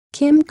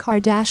Kim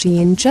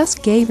Kardashian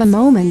just gave a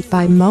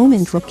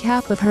moment-by-moment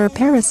recap of her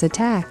Paris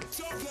attack.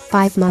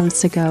 5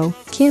 months ago,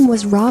 Kim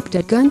was robbed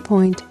at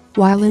gunpoint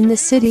while in the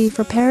city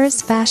for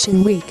Paris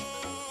Fashion Week.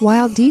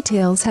 While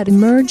details had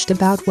emerged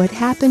about what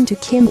happened to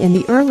Kim in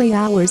the early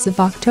hours of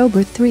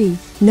October 3,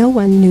 no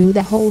one knew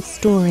the whole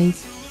story.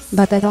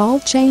 But that all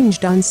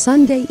changed on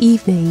Sunday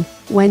evening,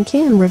 when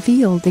Kim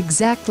revealed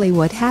exactly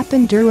what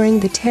happened during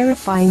the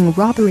terrifying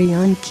robbery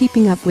on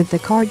Keeping Up with the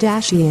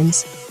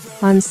Kardashians.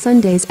 On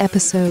Sunday's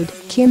episode,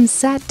 Kim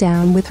sat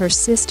down with her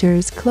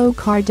sisters Khloe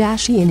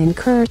Kardashian and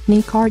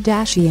Kourtney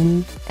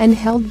Kardashian and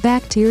held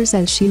back tears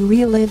as she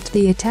relived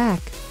the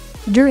attack.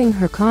 During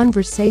her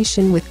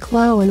conversation with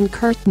Khloe and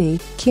Kourtney,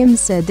 Kim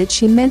said that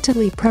she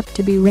mentally prepped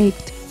to be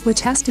raped,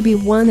 which has to be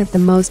one of the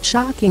most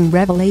shocking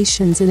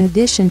revelations in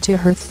addition to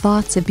her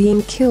thoughts of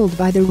being killed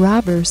by the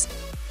robbers.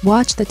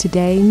 Watch the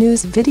Today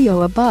News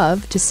video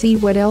above to see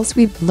what else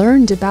we've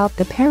learned about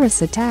the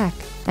Paris attack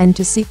and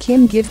to see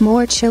Kim give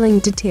more chilling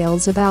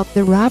details about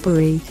the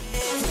robbery.